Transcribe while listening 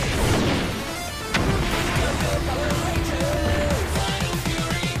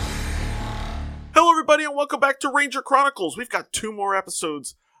welcome back to Ranger Chronicles. We've got 2 more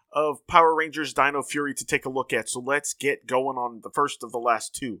episodes of Power Rangers Dino Fury to take a look at, so let's get going on the first of the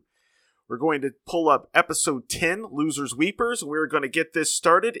last 2. We're going to pull up episode 10, Losers Weepers, and we're going to get this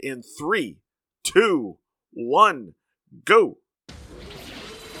started in 3, 2, 1, go!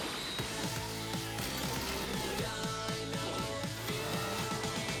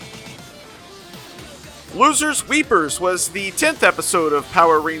 Losers Weepers was the 10th episode of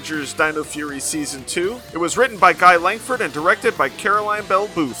Power Rangers Dino Fury Season 2. It was written by Guy Langford and directed by Caroline Bell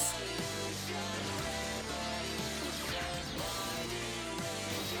Booth.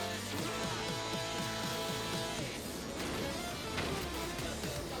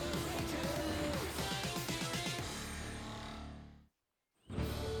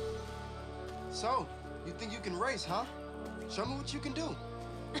 So, you think you can race, huh? Show me what you can do.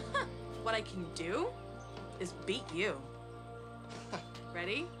 What I can do is beat you.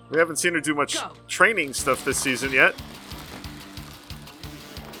 Ready? We haven't seen her do much training stuff this season yet.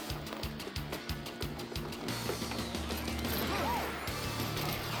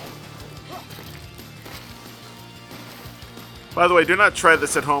 By the way, do not try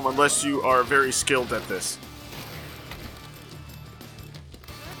this at home unless you are very skilled at this.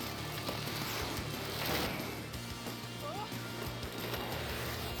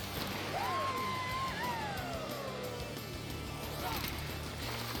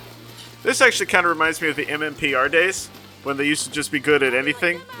 This actually kind of reminds me of the MMPR days, when they used to just be good at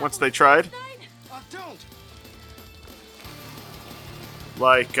anything once they tried.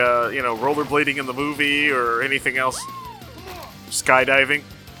 Like, rollerblading in the movie or anything else. Skydiving,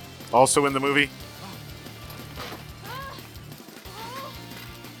 also in the movie.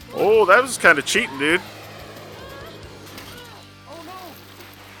 Oh, that was kind of cheating, dude.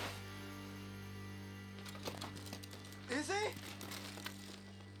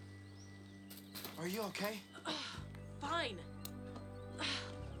 Are you okay? Fine.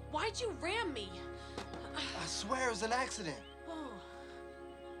 Why'd you ram me? I swear it was an accident.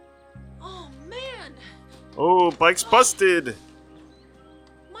 Oh man! Oh, bike's busted.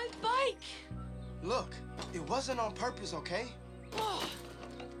 My bike! Look, it wasn't on purpose, okay?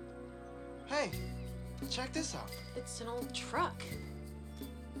 Hey, check this out. It's an old truck.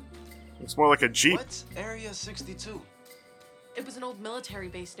 It's more like a Jeep. What's Area 62? It was an old military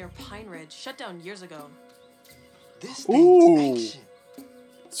base near Pine Ridge, shut down years ago. This thing's ancient.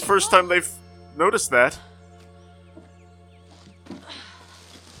 It's the first time they've noticed that.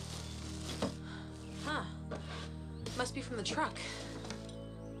 Huh. Must be from the truck.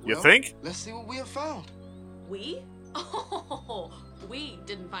 You think? Let's see what we have found. We? Oh, we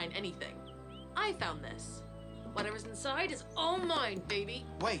didn't find anything. I found this. Whatever's inside is all mine, baby.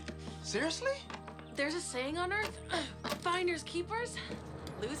 Wait, seriously? There's a saying on Earth, finders keepers,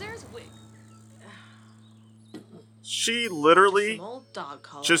 losers win. She literally Some old dog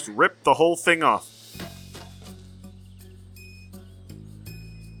collar. just ripped the whole thing off.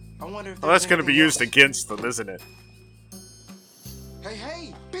 I wonder if Well, that's going to be anything used else. against them, isn't it?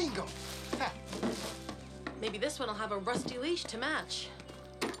 Hey, bingo! Ha. Maybe this one will have a rusty leash to match.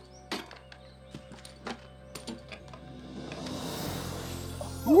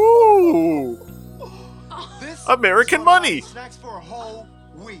 Woo! This American is what money. Snacks for a whole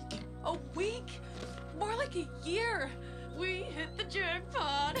week. A week? More like a year. We hit the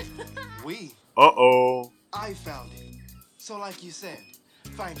jackpot. We? Uh-oh. I found it. So like you said,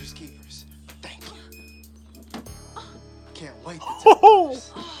 finders keepers. Thank you. Can't wait to tell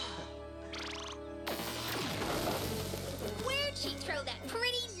others. Where'd she throw that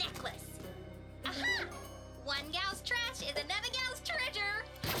pretty necklace? Aha! One gal's trash is another gal's treasure.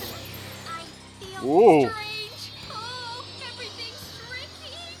 I feel Whoa. strange. Oh, everything's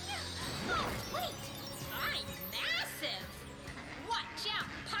shrinking. Oh, wait. I'm massive. Watch out,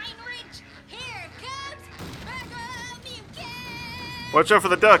 Pine Ridge. Here comes Mucus. Watch out for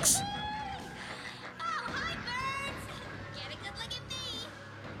the ducks. Oh, hi, birds. Get a good look at me.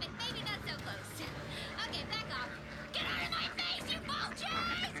 But maybe not so close. Okay, back off. Get out of my face, you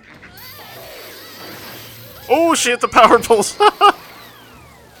vultures! Oh, she hit the power poles. I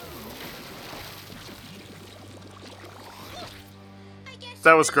guess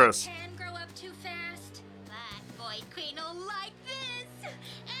That you was really gross. Can grow up too fast. But Void Queen will like this.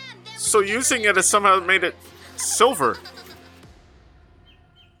 And then we So can get using rid it of has somehow made it silver.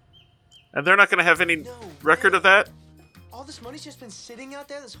 And they're not going to have any No record way. of that? All this money's just been sitting out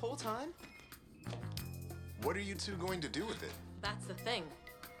there this whole time? What are you two going to do with it? That's the thing.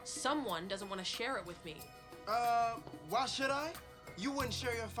 Someone doesn't want to share it with me. Why should I? You wouldn't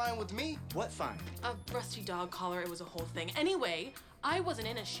share your find with me? What fine? A rusty dog collar, it was a whole thing. Anyway, I wasn't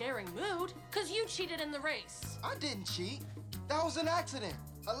in a sharing mood, because you cheated in the race. I didn't cheat. That was an accident.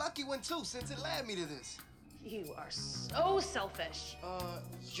 A lucky one too, since it led me to this. You are so selfish.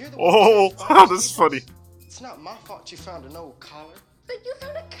 You're the Oh, one who found this is these funny. papers. It's not my fault you found an old collar. But you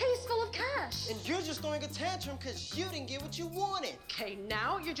found a case full of cash. And you're just throwing a tantrum because you didn't get what you wanted. Okay,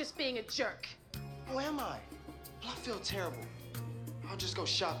 now you're just being a jerk. Who am I? Well, I feel terrible. I'll just go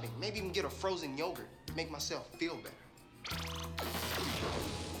shopping. Maybe even get a frozen yogurt. Make myself feel better.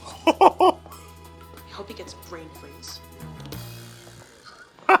 I hope he gets brain freeze.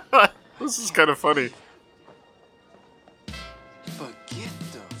 This is kind of funny. Forget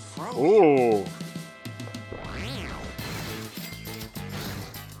the frozen. Ooh.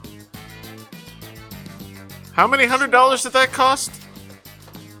 How many $100 did that cost?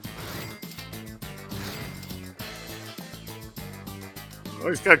 Oh,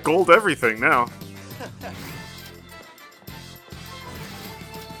 he's got gold everything now.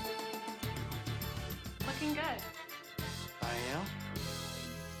 Looking good. I am?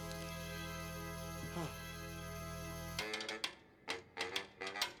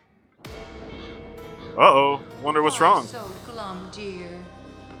 Uh-oh. Wonder what's wrong. So glum, dear.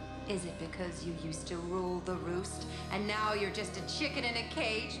 Is it because you used to rule the roost and now you're just a chicken in a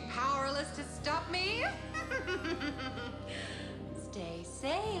cage, powerless to stop me? Stay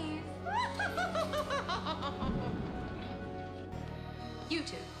safe. You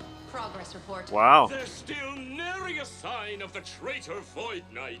two, progress report. Wow. There's still nary a sign of the traitor Void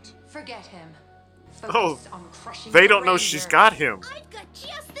Knight. Forget him. Oh, Focus on crushing they the don't know she's Ranger. got him. I've got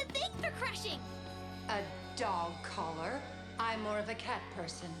just the thing for crushing. A dog collar. I'm more of a cat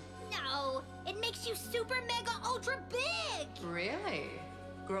person. No, it makes you super mega ultra big. Really?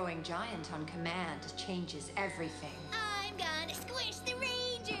 Growing giant on command changes everything. I'm gonna squish the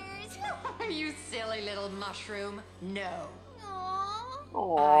Rangers. You silly little mushroom. No. Aww. I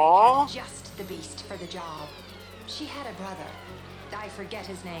Aww. have just the beast for the job. She had a brother. I forget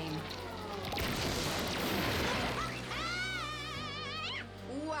his name.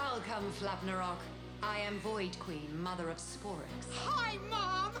 Welcome, Flapnerok. I am Void Queen, mother of Sporix. Hi,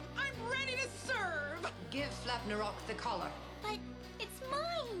 Mom! I'm ready to serve! Give Flapnerok the collar. But it's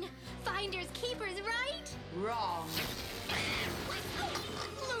mine. Finders keepers, right? Wrong.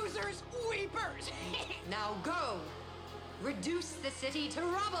 Losers, weepers! Now go. Reduce the city to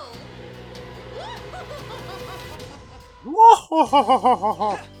rubble.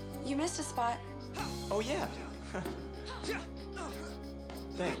 Whoa. You missed a spot. Oh, yeah.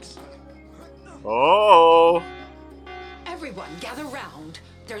 Thanks. Oh. Everyone, gather round.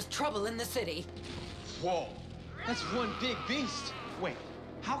 There's trouble in the city. Whoa. That's one big beast. Wait,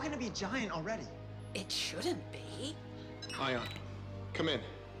 how can it be giant already? It shouldn't be. Ion, come in.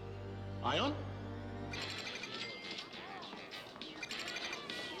 Ion?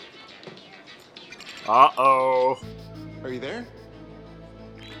 Uh-oh. Are you there?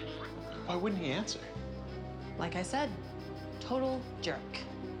 Why wouldn't he answer? Like I said, total jerk.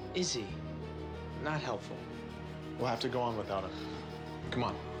 Is he? Not helpful. We'll have to go on without him. Come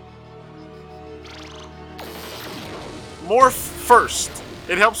on. Morph first.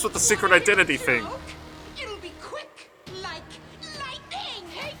 It helps with the secret identity thing. It'll be quick, like lightning!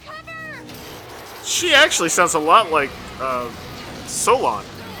 Hey, cover! She actually sounds a lot like, Solon.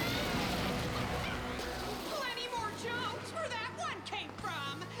 Plenty more jokes where that one came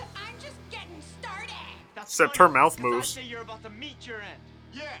from. I'm just getting started. Except her mouth moves. I say you're about to meet your end.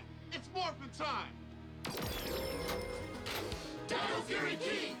 Yeah, it's morphin' time. Dino Fury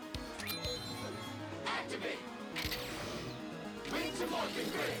Key! Activate! Wings of Morphin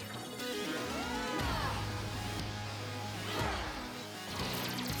Grid!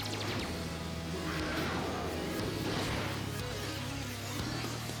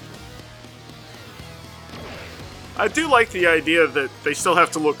 I do like the idea that they still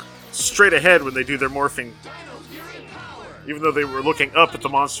have to look straight ahead when they do their morphing, Dino Fury Power! even though they were looking up at the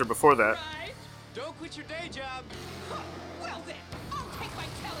monster before that. Right? Don't quit your day job. Well then, I'll take my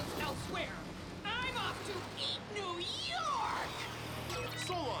talents elsewhere. I'm off to eat New York!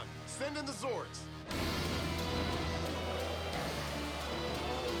 Solon, send in the Zords.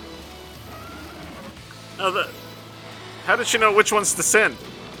 How did she know which ones to send?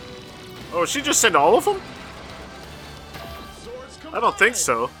 Oh, she just sent all of them? Zords, come I don't think on.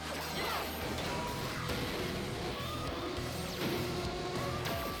 so.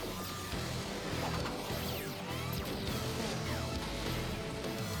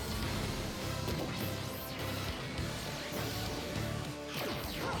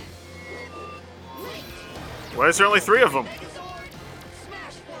 Why is there only 3 of them?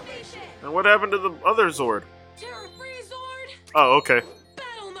 And what happened to the other Zord? Terror Free Zord! Oh, okay.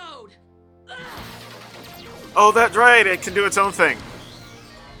 Battle mode! Oh, that's right. It can do its own thing.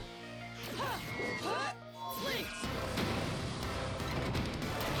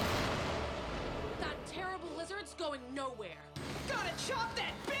 That terrible lizard's going nowhere. Gotta chop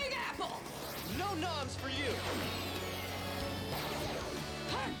that big apple! No noms for you.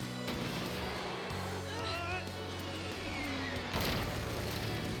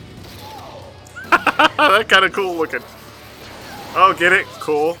 That kind of cool looking. Oh, get it?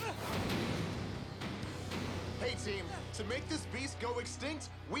 Cool. Hey team, to make this beast go extinct,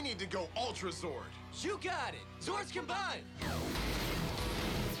 we need to go Ultra Zord. You got it. Zords combined.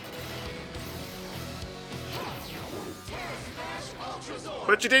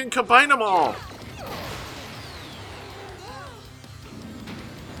 But you didn't combine them all.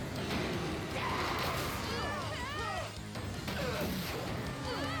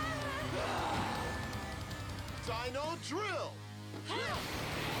 Dino Drill.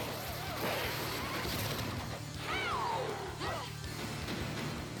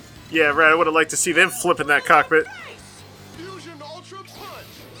 Yeah, right. I would have liked to see them flipping that cockpit. Fusion Ultra Punch.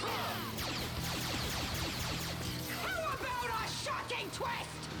 How about a shocking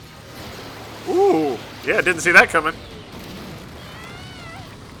twist? Ooh. Yeah, didn't see that coming.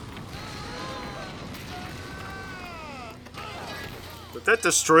 Did that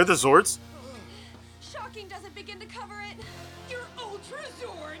destroy the Zords? Shocking doesn't begin to cover it. Your Ultra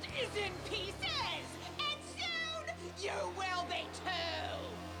Zord is in pieces, and soon you will be too.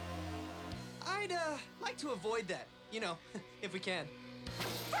 I'd like to avoid that. You know, if we can.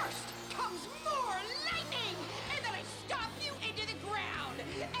 First comes more lightning, and then I stomp you into the ground,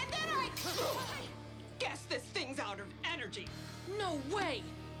 and then I guess this thing's out of energy. No way!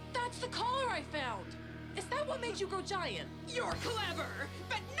 That's the collar I found! Is that what made you go giant? You're clever,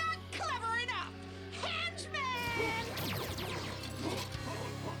 but not clever enough. Henchman!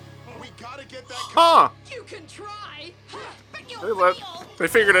 We gotta get that. Huh. You can try, but you'll fail. They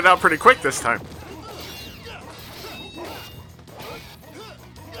figured it out pretty quick this time.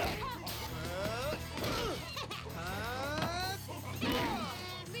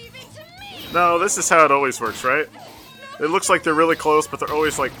 Leave it to me. No, this is how it always works, right? It looks like they're really close, but they're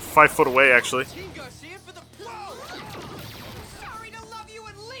always like 5 foot away, actually. Team Garcia for the Sorry to love you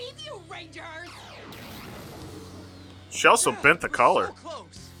and leave you, Rangers. She also bent the collar. So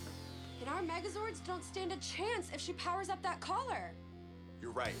close. And our Megazords don't stand a chance if she powers up that collar.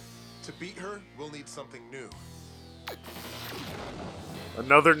 You're right. To beat her, we'll need something new.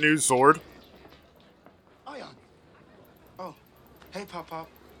 Another new Zord. Ion. Oh, hey, Pop-Pop.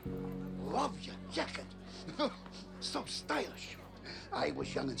 Love your jacket. So stylish. I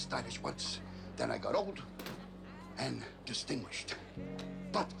was young and stylish once. Then I got old and distinguished.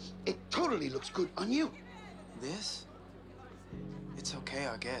 But it totally looks good on you. This? It's okay,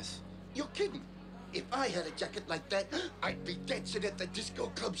 I guess. You're kidding. If I had a jacket like that, I'd be dancing at the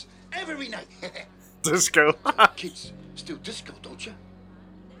disco clubs every night. Disco. Kids still disco, don't you?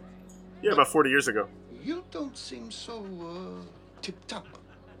 Yeah, about 40 years ago. You don't seem so, tip-top.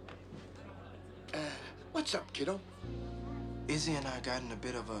 What's up, kiddo? Izzy and I got in a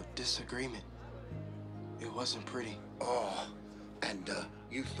bit of a disagreement. It wasn't pretty. Oh, and,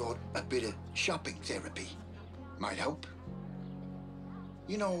 you thought a bit of shopping therapy might help?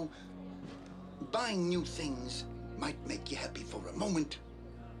 You know, buying new things might make you happy for a moment,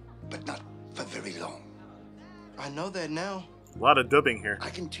 but not for very long. I know that now. A lot of dubbing here. I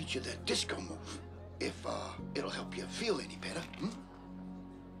can teach you the disco move, if, it'll help you feel any better, hmm?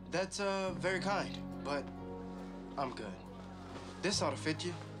 That's, very kind, but I'm good. This ought to fit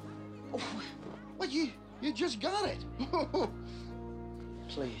you. Oh, well, you just got it.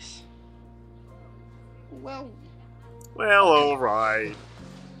 Please. Well, all right.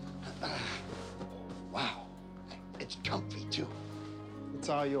 Wow. It's comfy, too. It's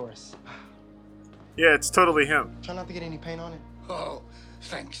all yours. Yeah, it's totally him. Try not to get any paint on it. Oh,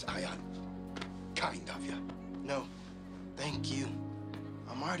 thanks, Ion. Kind of you. No, thank you.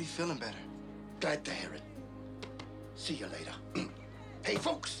 I'm already feeling better. Glad to hear it. See you later. Hey,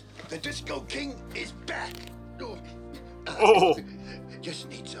 folks, the Disco King is back. Oh. Just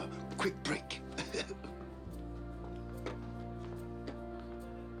needs a quick break.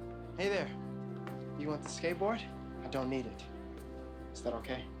 Hey there. You want the skateboard? I don't need it. Is that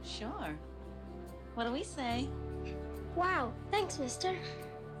okay? Sure. What do we say? Wow, thanks, mister.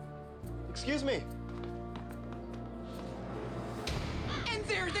 Excuse me. And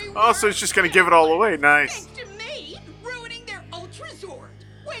there they were. Oh, so he's just gonna give it all away. Nice. Thanks to me, ruining their Ultra Zord.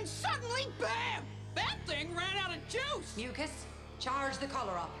 When suddenly, bam! That thing ran out of juice. Mucus, charge the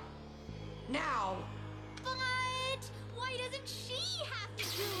collar up. Now! But why doesn't she have to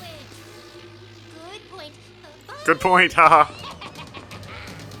do it? Good point. Good point, haha.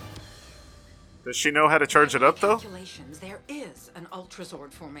 Does she know how to charge it up, though? Calculations, there is an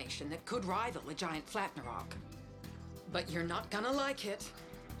Ultrazord formation that could rival a giant Flatnerok. But you're not gonna like it.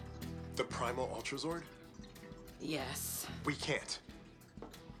 The Primal Ultrazord? Yes. We can't.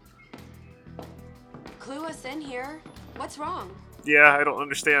 Clue us in here. What's wrong? Yeah, I don't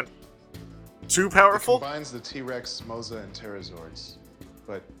understand. Too powerful? It combines the T-Rex, Moza, and Pterosaurs.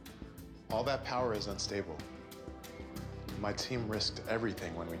 But all that power is unstable. My team risked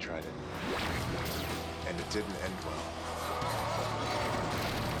everything when we tried it. And it didn't end well.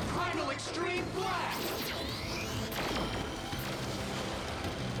 Primal Extreme Blast!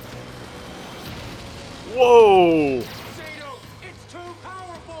 Whoa! Zato, it's too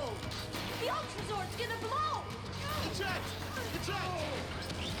powerful! The Ultrazord's gonna blow! Eject! Eject!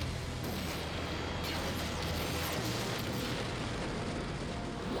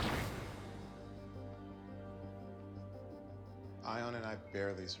 Ion and I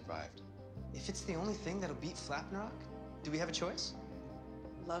barely survived. If it's the only thing that'll beat Flapnarok, do we have a choice?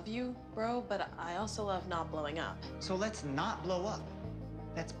 Love you, bro, but I also love not blowing up. So let's not blow up.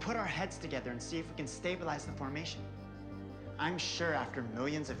 Let's put our heads together and see if we can stabilize the formation. I'm sure after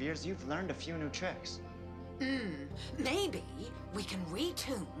millions of years, you've learned a few new tricks. Maybe we can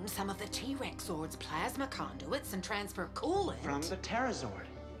retune some of the T-Rex Zord's plasma conduits and transfer coolant From the Pterosaur.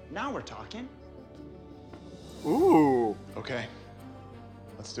 Now we're talking. Ooh. Okay.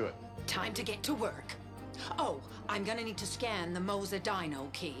 Let's do it. Time to get to work. Oh, I'm gonna need to scan the Moza Dino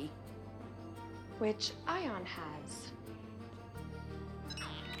key. Which Ion has.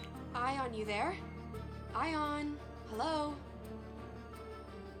 Ion, you there? Ion, hello?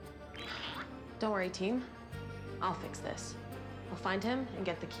 Don't worry, team. I'll fix this. I'll find him and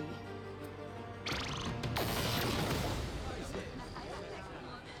get the key.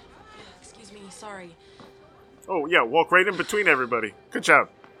 Excuse me, sorry. Oh, yeah, walk right in between everybody. Good job.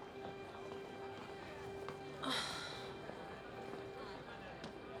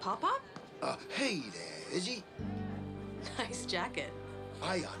 Pop-Pop? Hey there, Izzy. Nice jacket.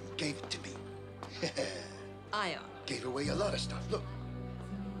 Ion gave it to me. Ion. Gave away a lot of stuff. Look.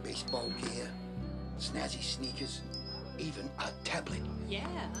 Baseball gear, snazzy sneakers, even a tablet. Yeah.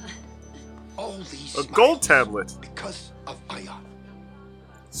 All these A gold tablet. because of Ion.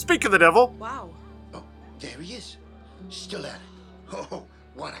 Speak of the devil. Wow. Oh, there he is. Still at it. Oh,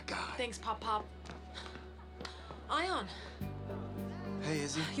 what a guy. Thanks, Pop-Pop. Ion, Hey,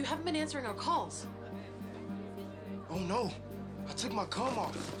 Izzy. you haven't been answering our calls. Oh no, I took my comm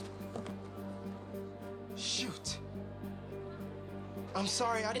off. Shoot. I'm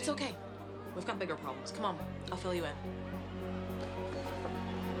sorry, It's okay. We've got bigger problems. Come on, I'll fill you in.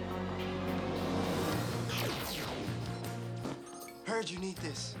 Heard you need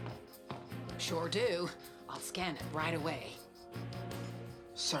this. Sure do. I'll scan it right away.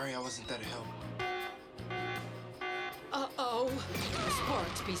 Sorry I wasn't there to help. Uh-oh. The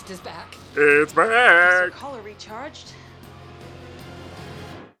Sports Beast is back. It's Is your back. collar recharged?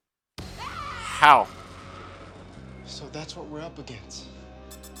 How? So that's what we're up against.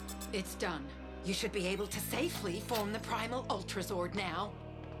 It's done. You should be able to safely form the Primal Ultrazord now.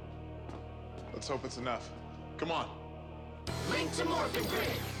 Let's hope it's enough. Come on. Link to Morphin Grid!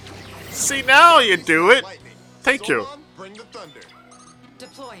 See, now you do it. Thank you. Zordon, bring the thunder.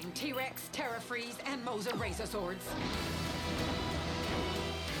 Deploying T-Rex, Terrafreeze, and Moza Razor Swords.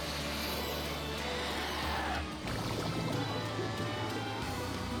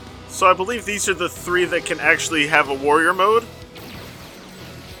 So I believe these are the three that can actually have a warrior mode.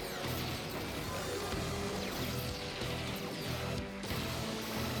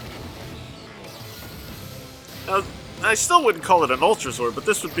 I still wouldn't call it an Ultrazord, but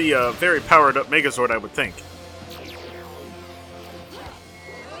this would be a very powered up Megazord, I would think.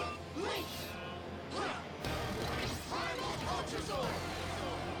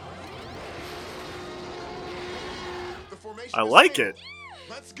 The formation I is like stable. it.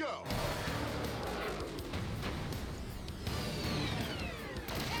 Let's go.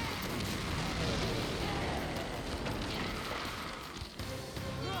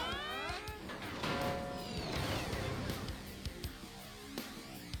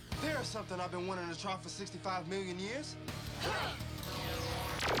 There's something I've been wanting to try for 65 million years.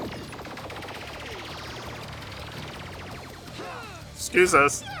 Excuse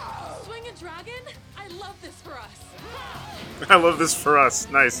us. Swing a dragon? I love this for us. I love this for us.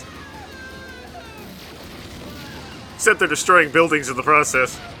 Nice. Except they're destroying buildings in the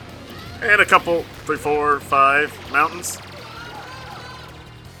process. And a couple, 3, 4, 5 mountains.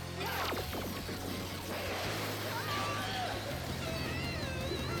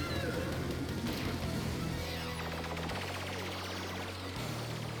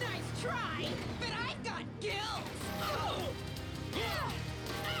 try, but I've got gills. Oh! Yeah!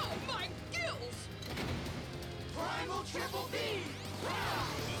 Ow, my gills! Primal Triple B!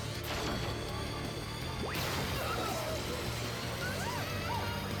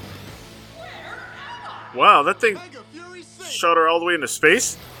 Wow, that thing shot her all the way into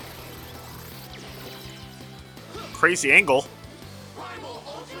space? Crazy angle. Primal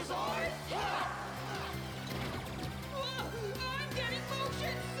Ultra Zord! I'm getting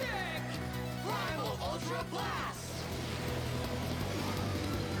motion sick! Primal Ultra Blast!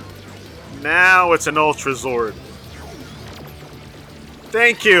 Now it's an Ultra Zord.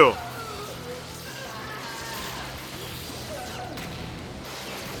 Thank you.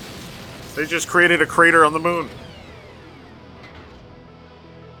 They just created a crater on the moon.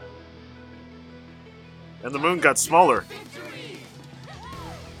 And the moon got smaller.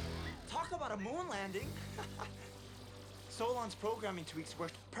 Talk about a moon landing. Solon's programming tweaks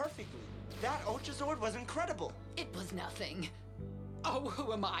worked perfectly. That Ultrazord was incredible. It was nothing. Oh,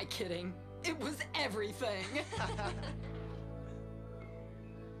 who am I kidding? It was everything.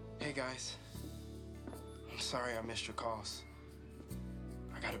 Hey guys, I'm sorry I missed your calls.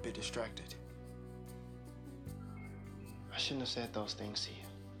 I got a bit distracted. I shouldn't have said those things to you.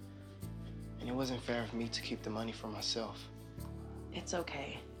 And it wasn't fair of me to keep the money for myself. It's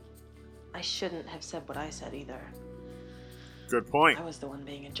okay. I shouldn't have said what I said either. Good point. I was the one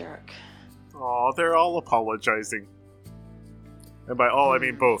being a jerk. Aw, they're all apologizing. And by all, I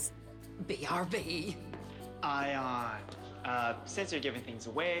mean both. BRB. Ion. Since you're giving things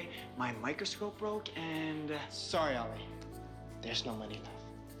away, my microscope broke and... Sorry, Ollie. There's no money left.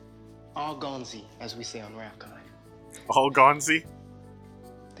 All gonzi, as we say on Rapcon. All gonzi?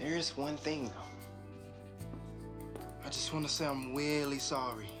 There's one thing, though. I just want to say I'm really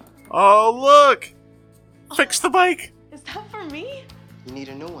sorry. Oh, look! Fix the bike! Is that for me? You need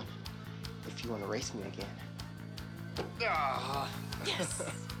a new one. If you want to race me again. Yes!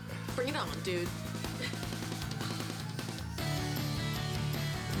 Bring it on, dude.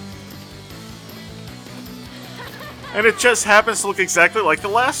 And it just happens to look exactly like the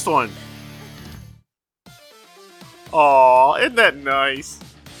last one. Aw, isn't that nice?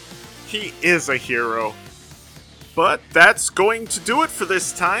 He is a hero. But that's going to do it for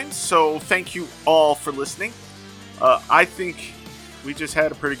this time, so thank you all for listening. I think we just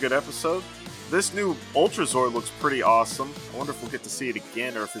had a pretty good episode. This new Ultra Zord looks pretty awesome. I wonder if we'll get to see it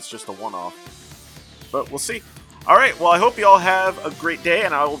again or if it's just a one-off. But we'll see. Alright, well I hope you all have a great day,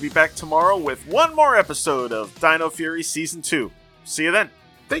 and I will be back tomorrow with one more episode of Dino Fury Season 2. See you then.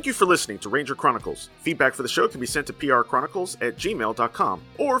 Thank you for listening to Ranger Chronicles. Feedback for the show can be sent to prchronicles@gmail.com,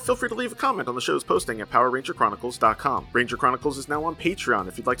 or feel free to leave a comment on the show's posting at powerrangerchronicles.com. Ranger Chronicles is now on Patreon.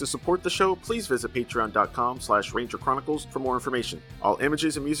 If you'd like to support the show, please visit patreon.com/rangerchronicles for more information. All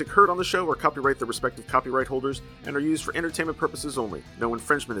images and music heard on the show are copyright their respective copyright holders and are used for entertainment purposes only. No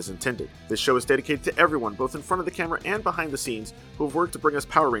infringement is intended. This show is dedicated to everyone, both in front of the camera and behind the scenes, who have worked to bring us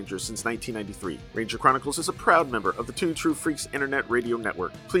Power Rangers since 1993. Ranger Chronicles is a proud member of the Two True Freaks Internet Radio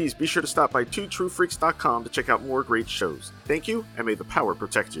Network. Please be sure to stop by twotruefreaks.com to check out more great shows. Thank you, and may the power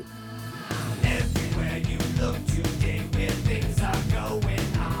protect you.